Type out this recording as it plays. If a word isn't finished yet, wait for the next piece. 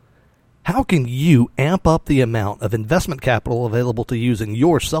How can you amp up the amount of investment capital available to use in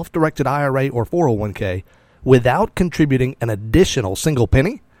your self-directed IRA or 401k without contributing an additional single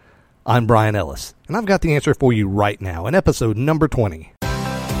penny? I'm Brian Ellis, and I've got the answer for you right now in episode number 20.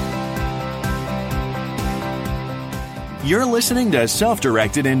 You're listening to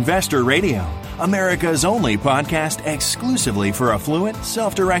Self-Directed Investor Radio, America's only podcast exclusively for affluent,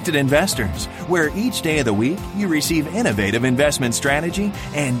 self-directed investors, where each day of the week you receive innovative investment strategy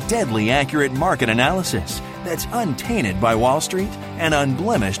and deadly accurate market analysis that's untainted by Wall Street and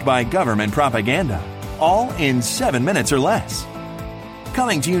unblemished by government propaganda, all in 7 minutes or less.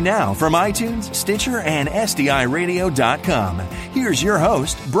 Coming to you now from iTunes, Stitcher, and SDIRadio.com, here's your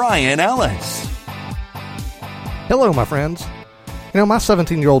host, Brian Ellis. Hello, my friends. You know, my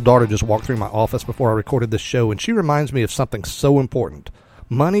 17-year-old daughter just walked through my office before I recorded this show, and she reminds me of something so important.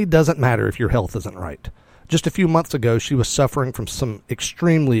 Money doesn't matter if your health isn't right. Just a few months ago, she was suffering from some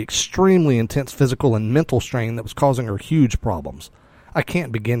extremely intense physical and mental strain that was causing her huge problems. I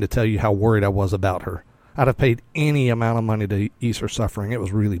can't begin to tell you how worried I was about her. I'd have paid any amount of money to ease her suffering. It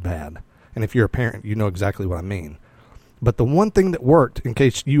was really bad. And if you're a parent, you know exactly what I mean. But the one thing that worked, in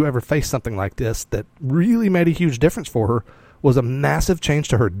case you ever face something like this, that really made a huge difference for her, was a massive change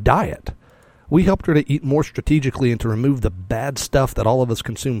to her diet. We helped her to eat more strategically and to remove the bad stuff that all of us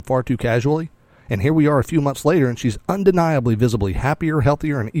consume far too casually. And here we are a few months later, and she's undeniably visibly happier,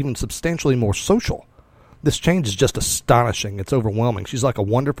 healthier, and even substantially more social. This change is just astonishing. It's overwhelming. She's like a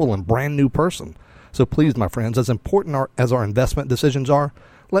wonderful and brand new person. So please, my friends, as important as our investment decisions are,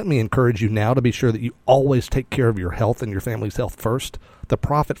 let me encourage you now to be sure that you always take care of your health and your family's health first. The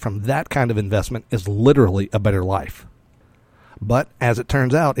profit from that kind of investment is literally a better life. But, as it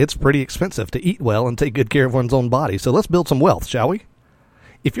turns out, it's pretty expensive to eat well and take good care of one's own body, so let's build some wealth, shall we?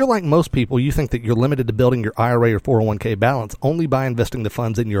 If you're like most people, you think that you're limited to building your IRA or 401k balance only by investing the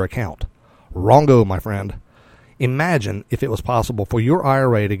funds in your account. Wrongo, my friend. Imagine if it was possible for your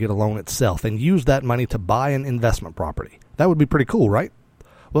IRA to get a loan itself and use that money to buy an investment property. That would be pretty cool, right?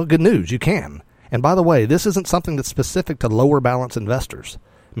 Well, good news, you can. And by the way, this isn't something that's specific to lower balance investors.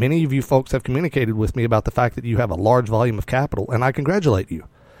 Many of you folks have communicated with me about the fact that you have a large volume of capital, and I congratulate you.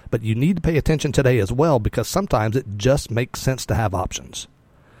 But you need to pay attention today as well, because sometimes it just makes sense to have options.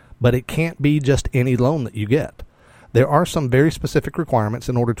 But it can't be just any loan that you get. There are some very specific requirements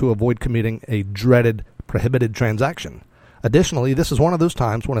in order to avoid committing a dreaded, prohibited transaction. Additionally, this is one of those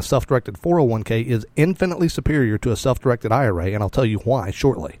times when a self-directed 401k is infinitely superior to a self-directed IRA, and I'll tell you why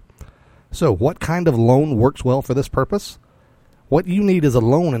shortly. So, what kind of loan works well for this purpose? What you need is a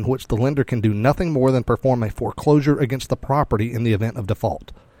loan in which the lender can do nothing more than perform a foreclosure against the property in the event of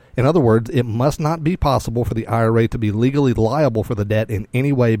default. In other words, it must not be possible for the IRA to be legally liable for the debt in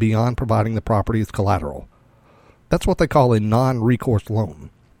any way beyond providing the property as collateral. That's what they call a non-recourse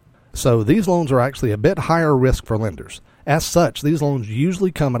loan. So these loans are actually a bit higher risk for lenders. As such, these loans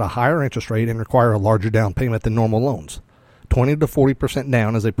usually come at a higher interest rate and require a larger down payment than normal loans. 20 to 40%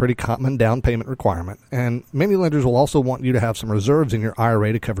 down is a pretty common down payment requirement, and many lenders will also want you to have some reserves in your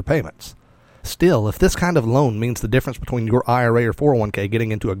IRA to cover payments. Still, if this kind of loan means the difference between your IRA or 401k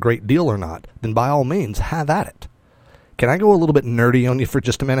getting into a great deal or not, then by all means, have at it. Can I go a little bit nerdy on you for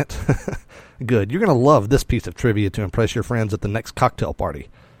just a minute? Good. You're going to love this piece of trivia to impress your friends at the next cocktail party.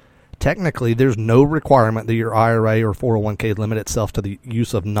 Technically, there's no requirement that your IRA or 401k limit itself to the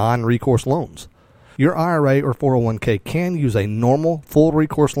use of non-recourse loans. Your IRA or 401k can use a normal, full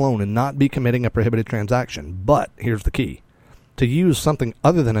recourse loan and not be committing a prohibited transaction. But here's the key. To use something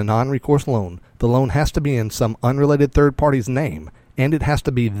other than a non-recourse loan, the loan has to be in some unrelated third party's name, and it has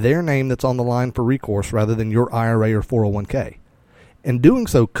to be their name that's on the line for recourse rather than your IRA or 401k. And doing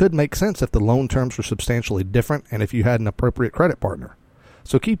so could make sense if the loan terms were substantially different and if you had an appropriate credit partner.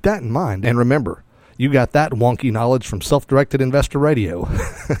 So keep that in mind, and remember, you got that wonky knowledge from Self-Directed Investor Radio.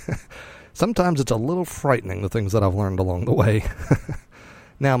 Sometimes it's a little frightening, the things that I've learned along the way.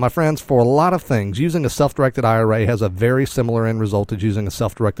 Now, my friends, for a lot of things, using a self-directed IRA has a very similar end result as using a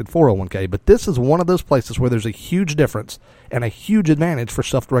self-directed 401k, but this is one of those places where there's a huge difference and a huge advantage for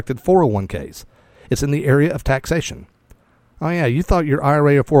self-directed 401ks. It's in the area of taxation. Oh yeah, you thought your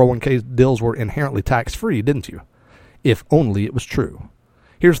IRA or 401k deals were inherently tax-free, didn't you? If only it was true.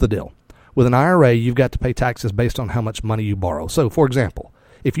 Here's the deal. With an IRA, you've got to pay taxes based on how much money you borrow. So, for example,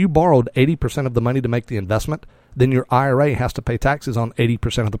 if you borrowed 80% of the money to make the investment, then your IRA has to pay taxes on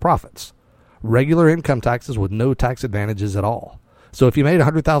 80% of the profits. Regular income taxes with no tax advantages at all. So if you made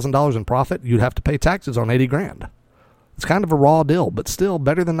 $100,000 in profit, you'd have to pay taxes on $80,000. It's kind of a raw deal, but still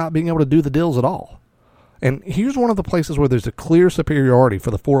better than not being able to do the deals at all. And here's one of the places where there's a clear superiority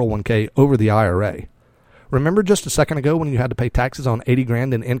for the 401k over the IRA. Remember just a second ago when you had to pay taxes on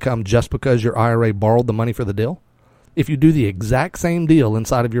 $80,000 in income just because your IRA borrowed the money for the deal? If you do the exact same deal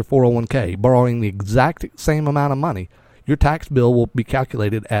inside of your 401k, borrowing the exact same amount of money, your tax bill will be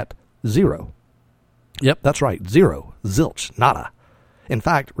calculated at zero. Yep, that's right, zero, zilch, nada. In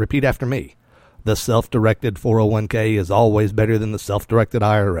fact, repeat after me. The self-directed 401k is always better than the self-directed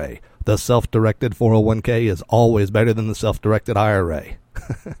IRA. The self-directed 401k is always better than the self-directed IRA.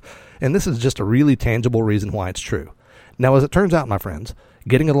 And this is just a really tangible reason why it's true. Now, as it turns out, my friends,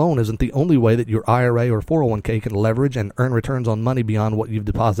 getting a loan isn't the only way that your IRA or 401k can leverage and earn returns on money beyond what you've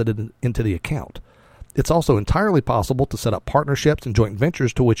deposited into the account. It's also entirely possible to set up partnerships and joint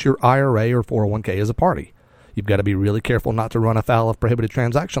ventures to which your IRA or 401k is a party. You've got to be really careful not to run afoul of prohibited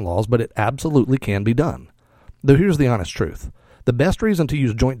transaction laws, but it absolutely can be done. Though here's the honest truth. The best reason to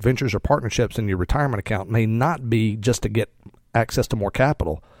use joint ventures or partnerships in your retirement account may not be just to get access to more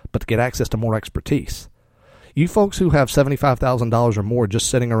capital, but to get access to more expertise. You folks who have $75,000 or more just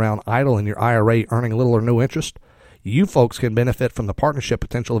sitting around idle in your IRA earning little or no interest, you folks can benefit from the partnership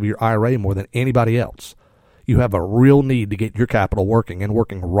potential of your IRA more than anybody else. You have a real need to get your capital working and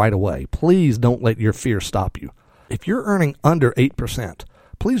working right away. Please don't let your fear stop you. If you're earning under 8%,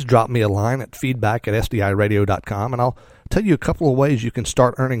 please drop me a line at feedback@sdiradio.com and I'll tell you a couple of ways you can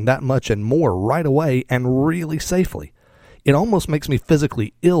start earning that much and more right away and really safely. It almost makes me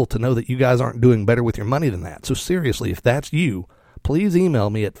physically ill to know that you guys aren't doing better with your money than that. So seriously, if that's you, please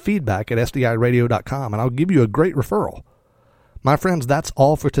email me at feedback@sdiradio.com and I'll give you a great referral. My friends, that's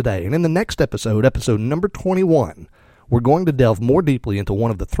all for today. And in the next episode, episode number 21, we're going to delve more deeply into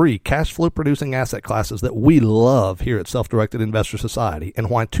one of the 3 cash flow producing asset classes that we love here at Self-Directed Investor Society and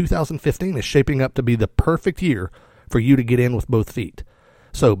why 2015 is shaping up to be the perfect year for you to get in with both feet.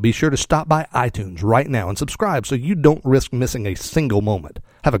 So be sure to stop by iTunes right now and subscribe so you don't risk missing a single moment.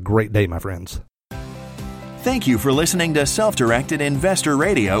 Have a great day, my friends. Thank you for listening to Self-Directed Investor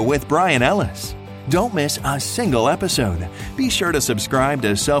Radio with Brian Ellis. Don't miss a single episode. Be sure to subscribe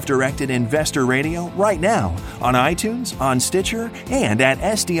to Self-Directed Investor Radio right now on iTunes, on Stitcher, and at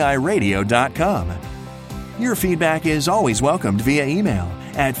SDIRadio.com. Your feedback is always welcomed via email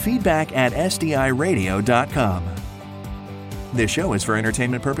at feedback@SDIRadio.com. This show is for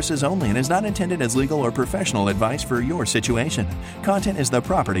entertainment purposes only and is not intended as legal or professional advice for your situation. Content is the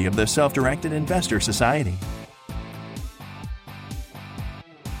property of the Self-Directed Investor Society.